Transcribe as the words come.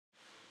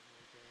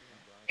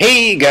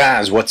Hey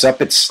guys, what's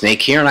up? It's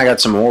Snake here, and I got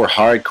some more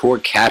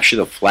hardcore capture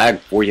the flag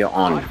for you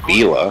on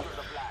Vila.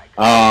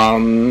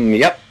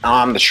 Yep,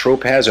 I'm the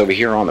Tropaz over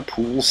here on the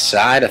pool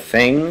side of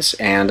things,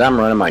 and I'm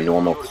running my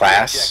normal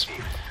class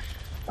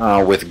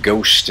with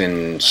Ghost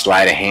and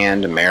Sleight of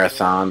Hand,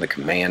 Marathon, the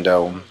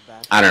Commando.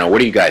 I don't know.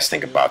 What do you guys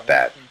think about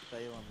that?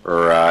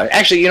 Or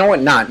actually, you know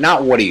what?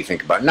 Not what do you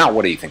think about? Not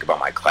what do you think about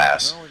my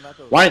class?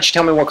 Why don't you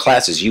tell me what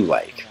classes you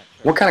like?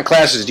 What kind of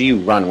classes do you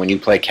run when you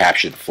play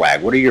Capture the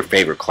Flag? What are your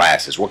favorite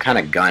classes? What kind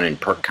of gun and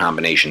perk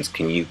combinations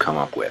can you come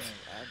up with?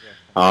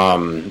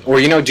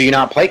 Or, do you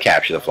not play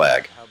Capture the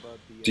Flag?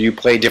 Do you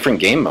play different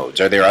game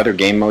modes? Are there other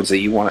game modes that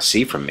you want to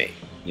see from me?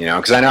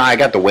 Because I know I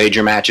got the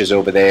wager matches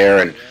over there,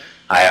 and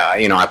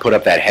I put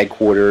up that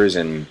headquarters,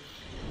 and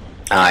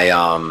I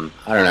don't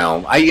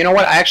know. You know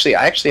what? I actually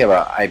I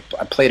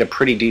played a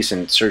pretty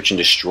decent search and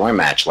destroy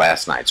match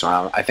last night,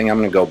 so I think I'm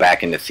going to go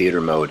back into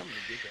theater mode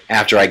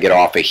after I get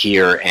off of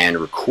here and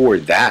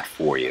record that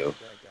for you.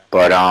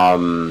 But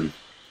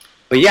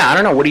yeah, I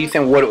don't know. What do you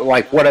think?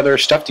 What other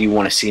stuff do you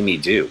want to see me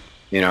do?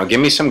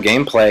 Give me some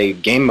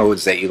gameplay, game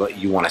modes that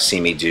you want to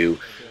see me do,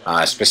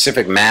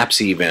 specific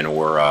maps even,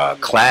 or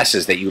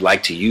classes that you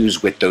like to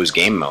use with those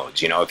game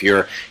modes. If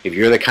you're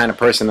the kind of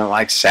person that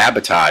likes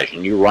sabotage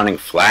and you're running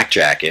flak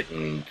jacket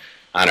and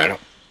I don't know,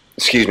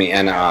 excuse me,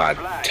 and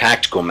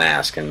tactical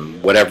mask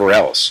and whatever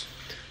else.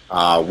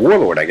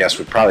 Warlord, I guess,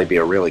 would probably be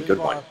a really good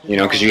one,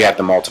 because you have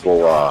the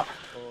multiple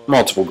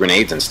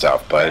grenades and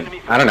stuff. But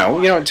I don't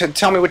know,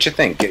 tell me what you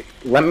think.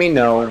 Let me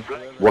know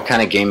what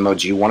kind of game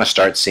modes you want to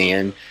start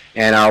seeing,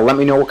 and let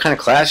me know what kind of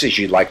classes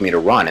you'd like me to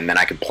run, and then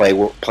I could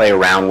play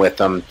around with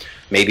them,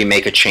 maybe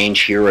make a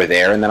change here or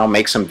there, and then I'll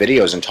make some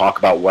videos and talk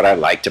about what I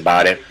liked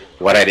about it,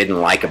 what I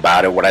didn't like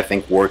about it, what I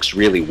think works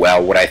really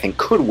well, what I think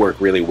could work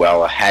really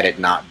well had it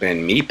not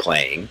been me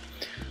playing.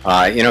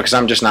 Because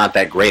I'm just not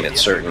that great at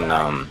certain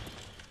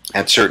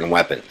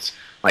weapons,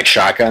 like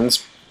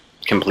shotguns,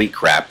 complete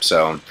crap.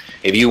 So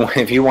if you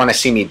want to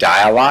see me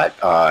die a lot,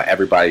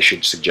 everybody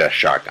should suggest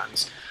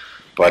shotguns.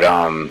 But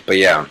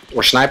yeah,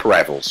 or sniper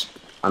rifles.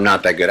 I'm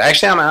not that good.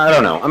 Actually, I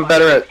don't know. I'm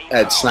better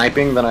at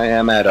sniping than I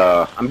am at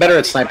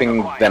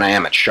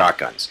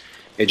shotguns.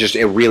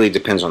 It really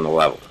depends on the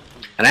level.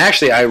 And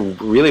actually, I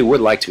really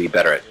would like to be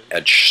better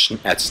at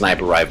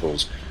sniper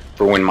rifles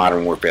for when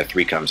Modern Warfare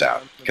 3 comes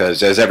out.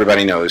 Because as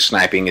everybody knows,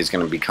 sniping is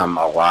going to become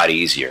a lot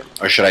easier.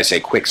 Or should I say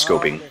quick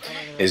scoping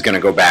is going to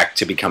go back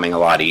to becoming a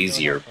lot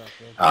easier,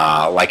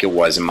 like it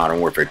was in Modern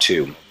Warfare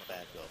 2.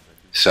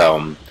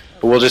 So,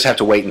 but we'll just have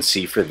to wait and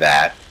see for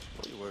that.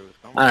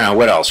 I don't know,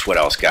 what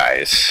else,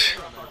 guys?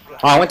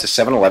 Oh, I went to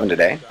 7-Eleven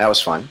today. That was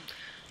fun.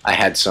 I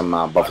had some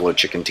buffalo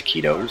chicken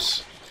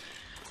taquitos.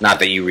 Not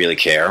that you really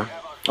care.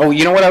 Oh,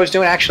 you know what I was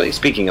doing, actually?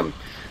 Speaking of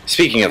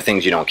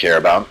things you don't care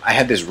about, I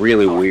had this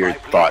really weird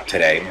thought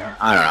today.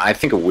 I don't know, I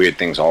think of weird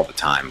things all the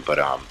time, but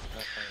I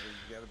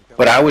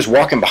was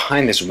walking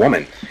behind this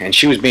woman, and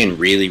she was being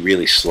really,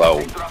 really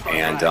slow,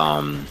 and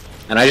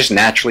I just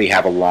naturally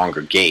have a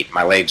longer gait.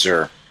 My legs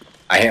are,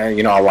 a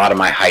lot of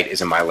my height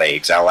is in my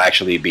legs. I'll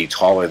actually be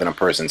taller than a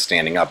person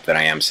standing up than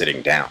I am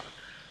sitting down,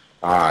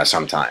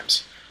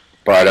 sometimes.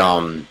 But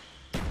I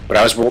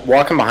was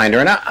walking behind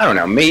her, and I don't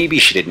know, maybe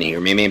she didn't hear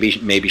me,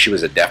 maybe she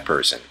was a deaf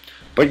person.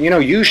 But,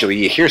 usually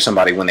you hear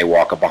somebody when they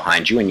walk up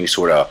behind you, and you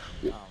sort of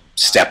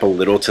step a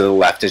little to the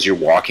left as you're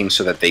walking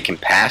so that they can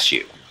pass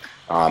you.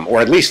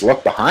 Or at least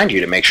look behind you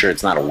to make sure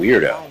it's not a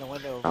weirdo.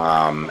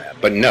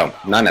 But no,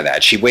 none of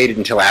that. She waited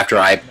until after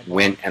I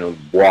went and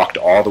walked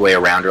all the way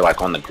around her,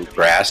 like on the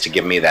grass, to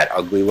give me that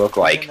ugly look,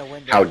 like,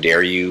 how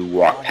dare you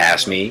walk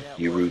past me,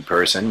 you rude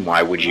person?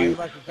 Why would you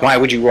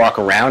walk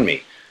around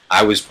me?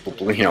 I was,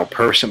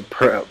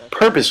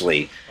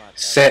 purposely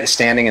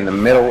standing in the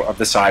middle of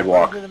the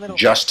sidewalk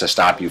just to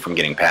stop you from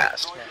getting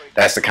past.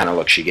 That's the kind of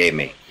look she gave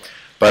me.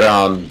 But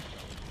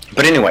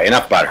anyway,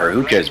 enough about her.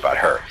 Who cares about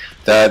her?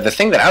 The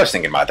thing that I was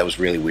thinking about that was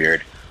really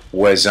weird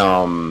was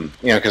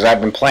because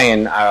I've been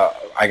playing.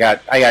 I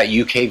got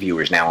UK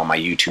viewers now on my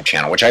YouTube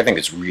channel, which I think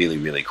is really,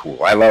 really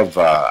cool. I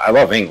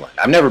love England.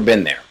 I've never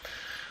been there,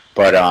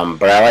 but I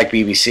like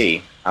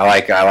BBC. I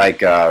like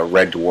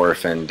Red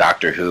Dwarf and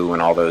Doctor Who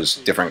and all those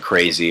different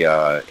crazy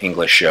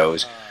English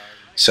shows.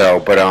 So,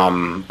 but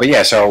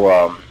yeah,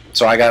 so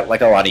I got like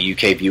a lot of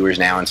UK viewers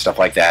now and stuff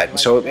like that, and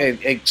so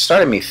it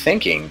started me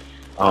thinking,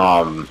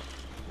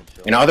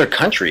 in other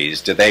countries,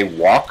 do they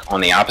walk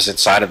on the opposite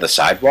side of the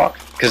sidewalk?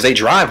 Because they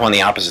drive on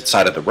the opposite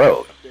side of the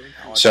road.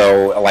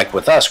 So, like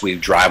with us, we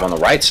drive on the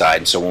right side,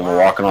 and so when we're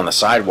walking on the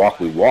sidewalk,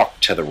 we walk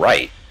to the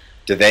right.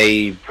 Do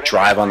they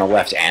drive on the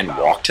left and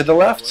walk to the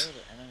left?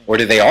 Or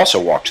do they also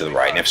walk to the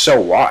right? And if so,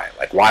 why?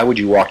 Like, why would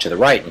you walk to the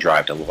right and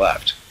drive to the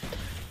left?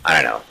 I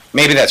don't know.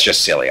 Maybe that's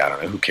just silly. I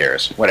don't know. Who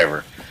cares?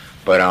 Whatever.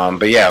 But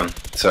yeah.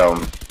 So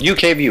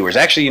UK viewers.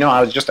 Actually,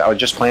 I was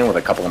just playing with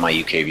a couple of my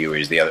UK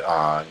viewers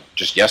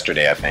just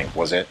yesterday. I think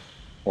was it.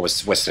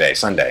 What's today?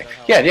 Sunday.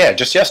 Yeah.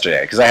 Just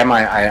yesterday, because I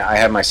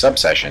had my sub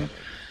session,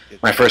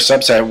 my first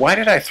sub session. Why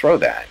did I throw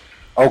that?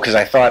 Oh, because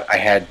I thought I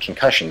had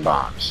concussion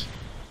bombs.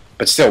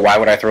 But still, why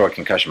would I throw a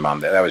concussion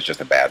bomb? That was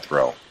just a bad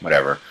throw.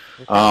 Whatever.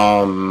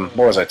 What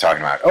was I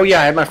talking about? Oh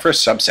yeah, I had my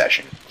first sub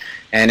session,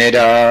 and it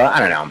I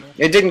don't know.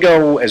 It didn't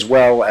go as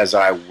well as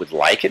I would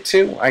like it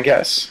to, I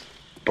guess.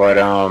 But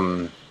I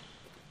don't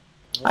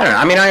know.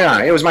 I mean, I don't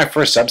know. It was my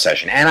first sub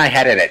session, and I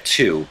had it at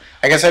 2.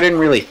 I guess I didn't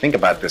really think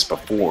about this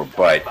before,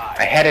 but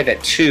I had it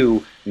at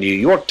 2 New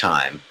York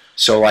time.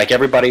 So like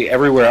everybody,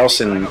 everywhere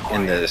else in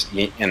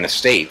the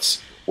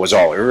States was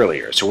all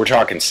earlier. So we're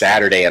talking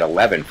Saturday at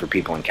 11 for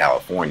people in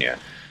California.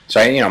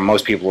 So you know,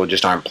 most people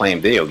just aren't playing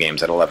video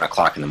games at 11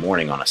 o'clock in the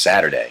morning on a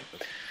Saturday.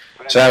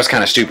 So that was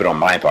kind of stupid on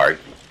my part.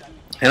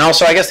 And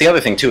also, I guess the other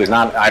thing too is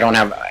I don't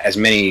have as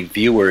many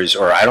viewers,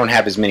 or I don't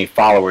have as many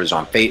followers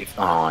on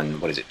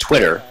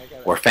Twitter,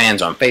 or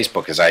fans on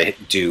Facebook as I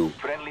do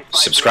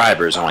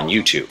subscribers on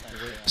YouTube.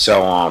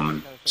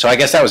 So I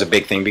guess that was a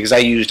big thing, because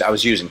I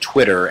was using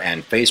Twitter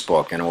and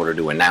Facebook in order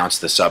to announce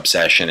the sub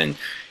session and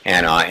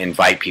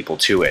invite people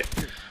to it.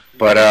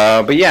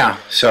 But yeah,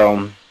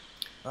 so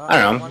I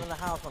don't know.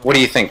 What do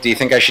you think? Do you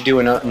think I should do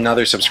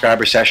another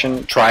subscriber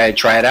session? Try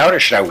it out, or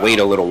should I wait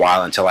a little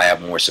while until I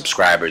have more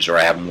subscribers, or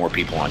I have more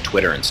people on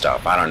Twitter and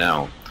stuff? I don't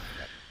know.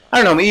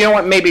 I don't know. You know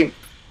what? Maybe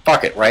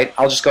fuck it, right?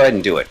 I'll just go ahead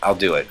and do it. I'll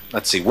do it.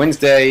 Let's see.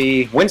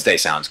 Wednesday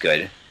sounds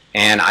good,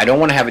 and I don't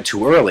want to have it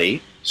too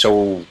early,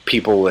 so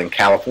people in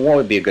California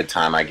would be a good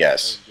time, I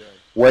guess.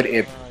 What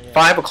if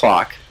 5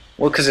 o'clock?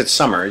 Well, because it's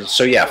summer,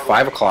 so yeah,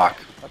 5 o'clock.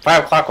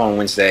 5 o'clock on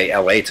Wednesday,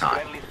 LA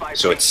time.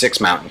 So it's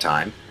 6 Mountain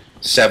time,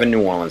 7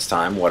 New Orleans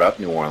time. What up,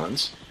 New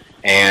Orleans?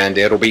 And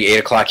it'll be 8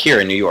 o'clock here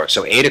in New York.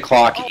 So 8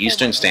 o'clock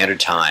Eastern Standard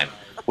Time,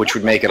 which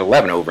would make it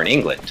 11 over in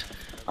England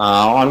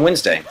on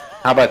Wednesday.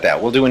 How about that?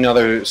 We'll do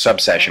another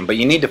sub-session. But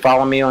you need to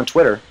follow me on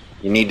Twitter.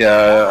 You need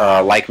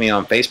to like me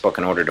on Facebook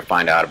in order to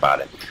find out about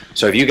it.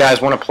 So if you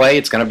guys want to play,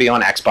 it's going to be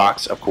on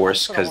Xbox, of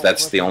course, because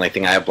that's the only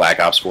thing I have Black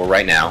Ops for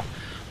right now.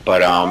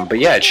 But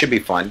yeah, it should be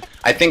fun.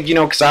 I think, you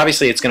know, because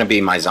obviously it's going to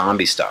be my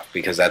zombie stuff,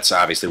 because that's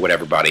obviously what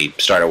everybody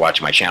started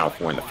watching my channel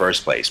for in the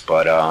first place.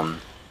 But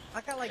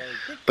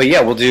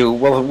yeah, we'll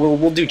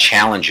do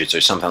challenges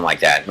or something like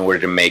that in order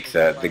to make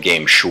the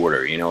game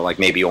shorter. You know, like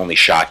maybe only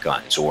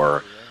shotguns,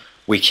 or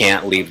we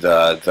can't leave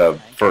the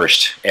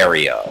first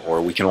area,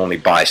 or we can only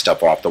buy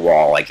stuff off the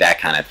wall, like that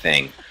kind of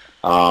thing.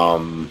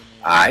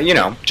 You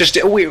know, just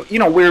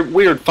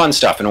weird fun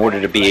stuff in order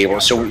to be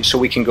able, so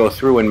we can go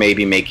through and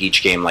maybe make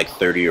each game like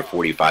 30 or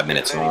 45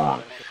 minutes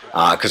long.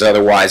 Because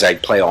otherwise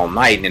I'd play all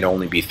night and it'd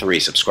only be 3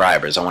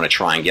 subscribers. I want to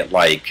try and get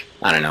like,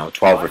 I don't know,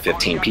 12 or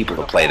 15 people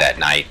to play that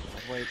night.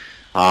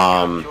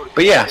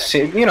 But yeah, so,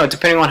 you know,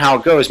 depending on how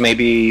it goes,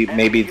 maybe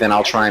then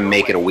I'll try and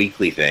make it a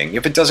weekly thing.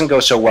 If it doesn't go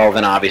so well,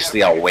 then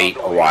obviously I'll wait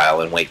a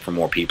while and wait for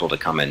more people to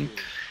come in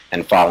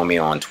and follow me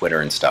on Twitter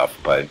and stuff.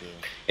 But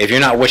if you're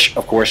not, which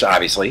of course,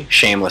 obviously,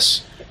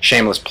 shameless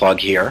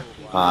plug here.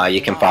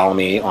 You can follow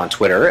me on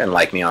Twitter and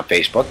like me on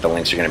Facebook. The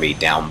links are going to be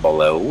down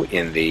below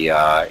in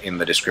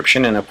the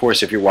description. And of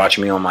course, if you're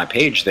watching me on my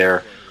page,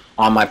 they're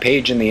on my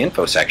page in the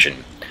info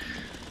section.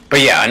 But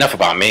yeah, enough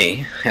about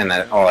me and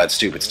all that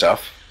stupid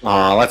stuff.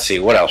 Let's see,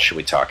 what else should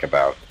we talk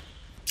about?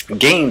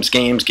 Games.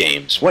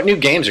 What new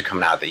games are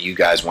coming out that you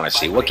guys want to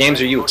see? What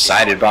games are you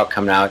excited about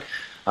coming out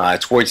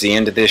towards the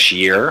end of this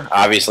year?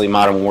 Obviously,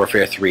 Modern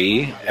Warfare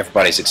 3,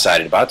 everybody's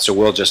excited about, so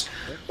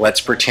let's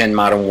pretend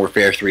Modern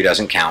Warfare 3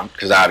 doesn't count,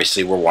 because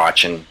obviously we're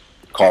watching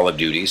Call of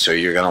Duty, so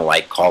you're going to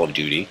like Call of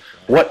Duty.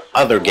 What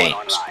other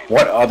games,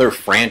 what other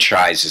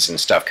franchises and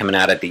stuff coming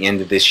out at the end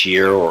of this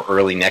year or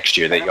early next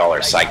year that y'all are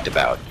psyched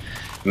about?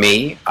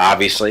 Me,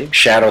 obviously,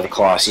 Shadow of the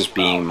Colossus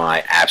being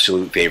my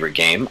absolute favorite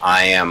game.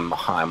 I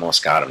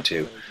almost got him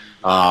too.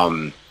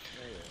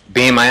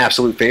 Being my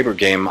absolute favorite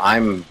game,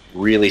 I'm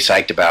really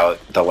psyched about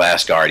The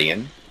Last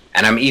Guardian.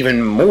 And I'm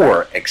even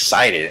more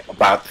excited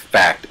about the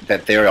fact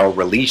that they are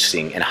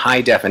releasing in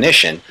high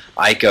definition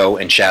Ico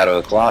and Shadow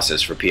of the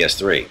Colossus for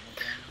PS3.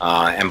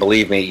 And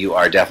believe me, you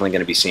are definitely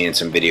going to be seeing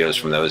some videos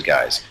from those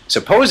guys.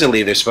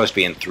 Supposedly, they're supposed to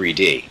be in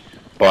 3D.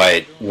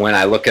 But when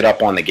I look it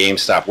up on the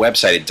GameStop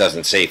website, it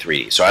doesn't say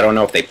 3D. So I don't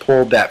know if they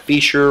pulled that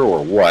feature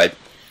or what.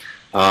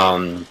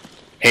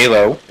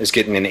 Halo is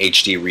getting an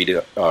HD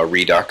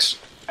Redux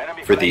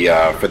for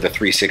the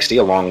 360,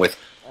 along with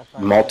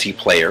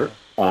multiplayer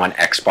on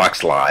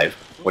Xbox Live,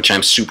 which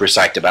I'm super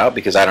psyched about,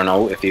 because I don't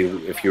know if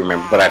you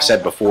remember, but I've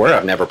said before,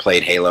 I've never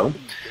played Halo.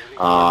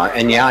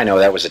 And yeah, I know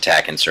that was a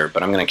tack insert,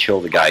 but I'm going to kill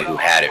the guy who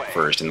had it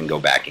first and then go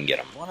back and get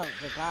him.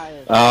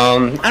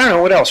 I don't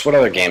know, what else? What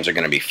other games are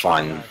going to be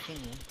fun?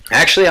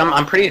 Actually,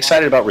 I'm pretty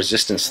excited about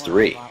Resistance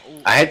 3.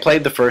 I had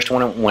played the first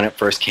one when it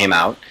first came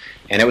out,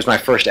 and it was my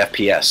first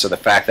FPS, so the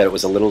fact that it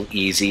was a little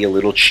easy, a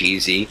little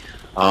cheesy,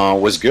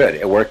 was good.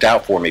 It worked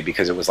out for me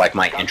because it was like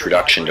my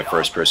introduction to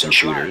first-person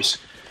shooters.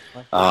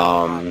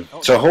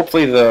 So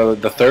hopefully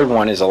the third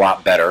one is a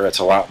lot better. It's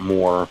a lot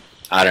more,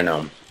 I don't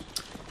know,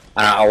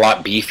 a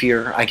lot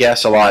beefier, I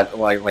guess. A lot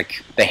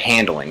like the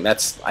handling.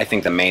 I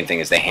think the main thing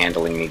is the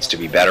handling needs to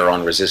be better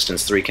on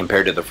Resistance 3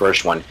 compared to the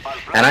first one.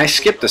 And I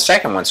skipped the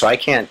second one, so I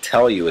can't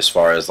tell you as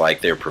far as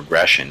like their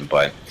progression,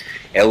 but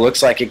It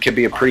looks like it could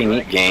be a pretty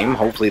neat game.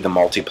 Hopefully the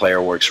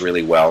multiplayer works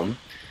really well.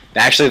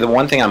 Actually, the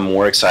one thing I'm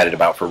more excited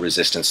about for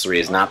Resistance 3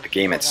 is not the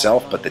game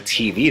itself, but the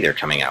TV they're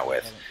coming out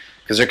with.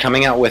 Because they're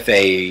coming out with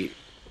a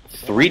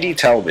 3D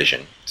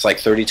television. It's like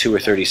 32 or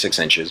 36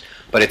 inches,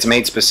 but it's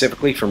made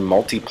specifically for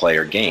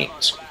multiplayer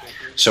games.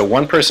 So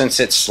one person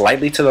sits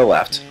slightly to the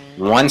left,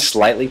 one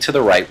slightly to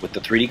the right with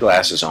the 3D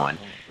glasses on,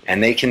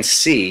 and they can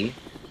see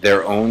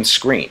their own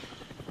screen.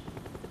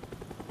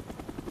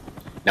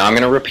 Now I'm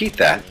going to repeat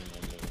that.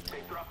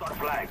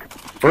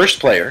 First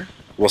player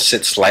will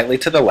sit slightly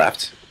to the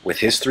left with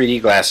his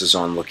 3D glasses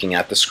on, looking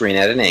at the screen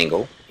at an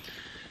angle.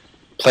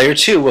 Player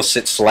 2 will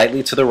sit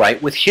slightly to the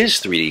right with his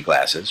 3D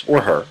glasses,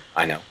 or her.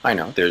 I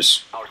know,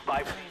 there's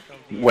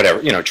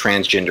whatever, you know,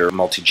 transgender,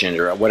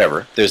 multigender,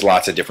 whatever. There's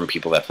lots of different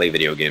people that play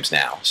video games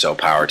now, so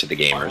power to the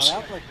gamers.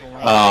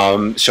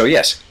 So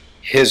yes,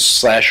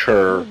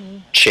 his/her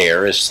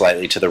chair is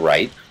slightly to the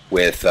right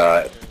with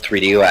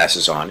 3D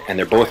glasses on, and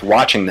they're both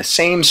watching the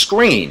same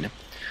screen,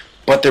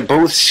 but they're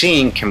both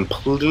seeing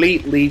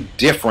completely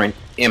different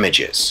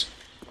images.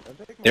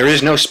 There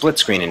is no split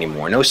screen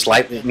anymore. No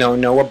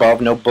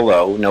above, no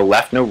below, no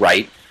left, no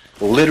right.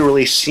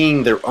 Literally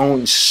seeing their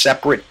own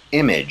separate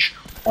image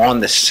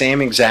on the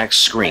same exact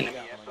screen.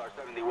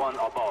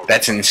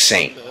 That's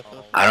insane.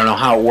 I don't know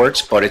how it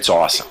works, but it's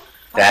awesome.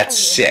 That's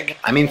sick.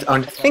 I mean,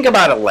 think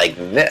about it like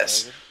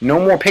this. No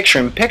more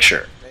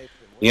picture-in-picture.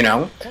 You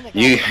know,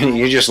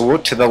 you just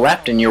look to the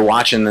left and you're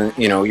watching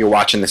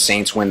the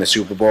Saints win the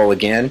Super Bowl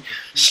again.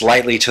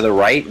 Slightly to the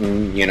right,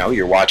 and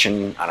you're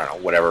watching, I don't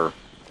know,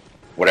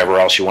 whatever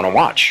else you want to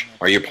watch,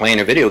 or you're playing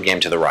a video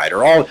game to the right,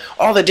 or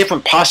all the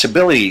different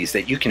possibilities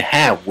that you can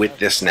have with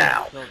this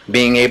now.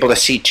 Being able to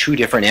see two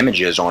different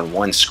images on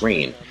one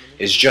screen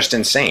is just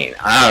insane.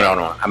 I don't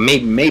know.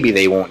 Maybe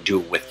they won't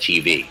do it with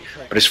TV,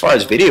 but as far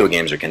as video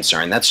games are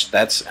concerned,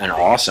 that's an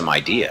awesome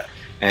idea.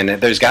 And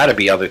there's got to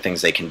be other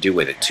things they can do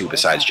with it too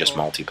besides just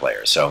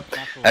multiplayer. So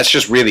that's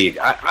just really,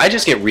 I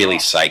just get really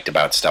psyched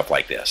about stuff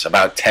like this,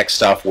 about tech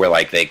stuff where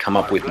like they come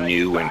up with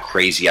new and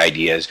crazy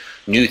ideas,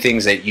 new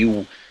things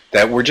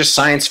that were just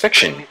science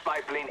fiction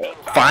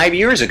 5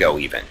 years ago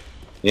even.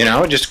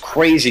 Just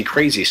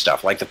crazy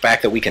stuff, like the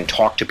fact that we can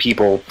talk to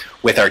people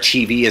with our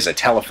TV as a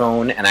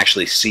telephone and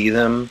actually see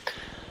them,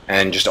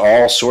 and just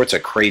all sorts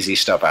of crazy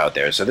stuff out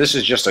there. So this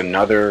is just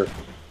another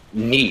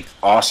neat,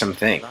 awesome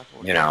thing,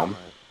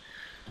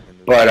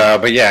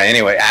 But yeah,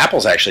 anyway,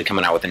 Apple's actually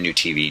coming out with a new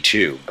TV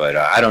too, but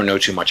I don't know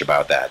too much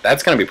about that.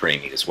 That's going to be pretty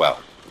neat as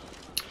well.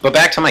 But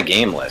back to my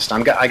game list.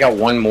 I got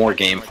one more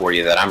game for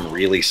you that I'm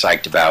really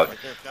psyched about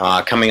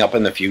coming up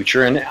in the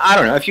future. And I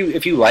don't know,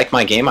 if you like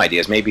my game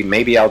ideas,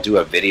 maybe I'll do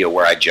a video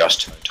where I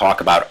just talk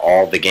about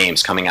all the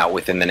games coming out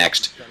within the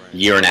next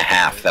year and a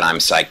half that I'm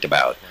psyched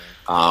about.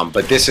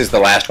 But this is the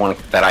last one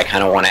that I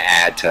kind of want to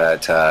add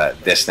to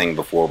this thing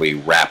before we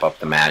wrap up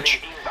the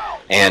match.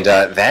 And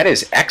that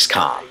is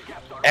XCOM.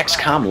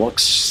 XCOM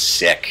looks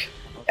sick.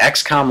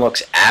 XCOM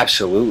looks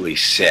absolutely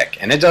sick,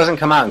 and it doesn't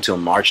come out until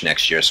March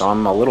next year, so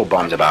I'm a little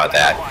bummed about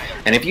that.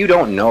 And if you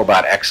don't know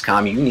about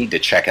XCOM, you need to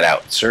check it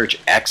out.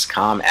 Search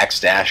XCOM,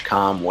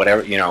 X-Com,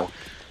 whatever,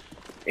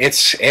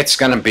 It's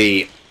going to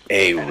be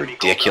a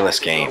ridiculous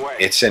game.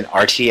 It's an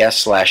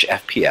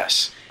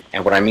RTS/FPS,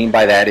 and what I mean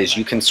by that is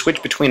you can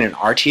switch between an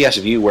RTS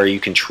view where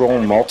you control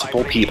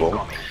multiple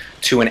people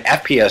to an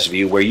FPS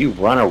view where you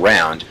run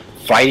around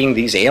fighting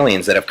these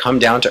aliens that have come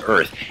down to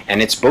Earth,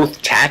 and it's both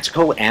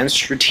tactical and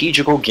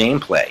strategical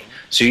gameplay.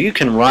 So you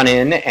can run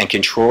in and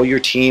control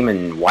your team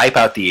and wipe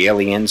out the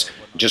aliens,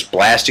 just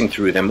blasting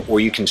through them, or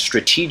you can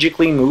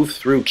strategically move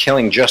through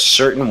killing just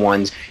certain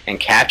ones and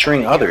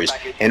capturing others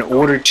in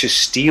order to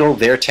steal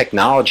their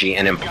technology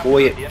and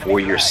employ it for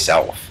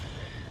yourself.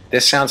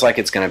 This sounds like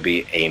it's going to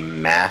be a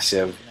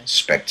massive,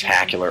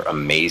 spectacular,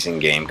 amazing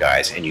game,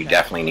 guys, and you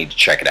definitely need to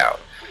check it out.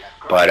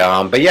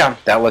 But yeah,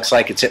 that looks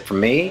like it's it for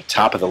me.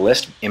 Top of the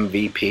list,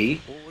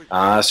 MVP.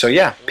 So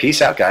yeah,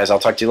 peace out, guys. I'll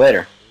talk to you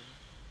later.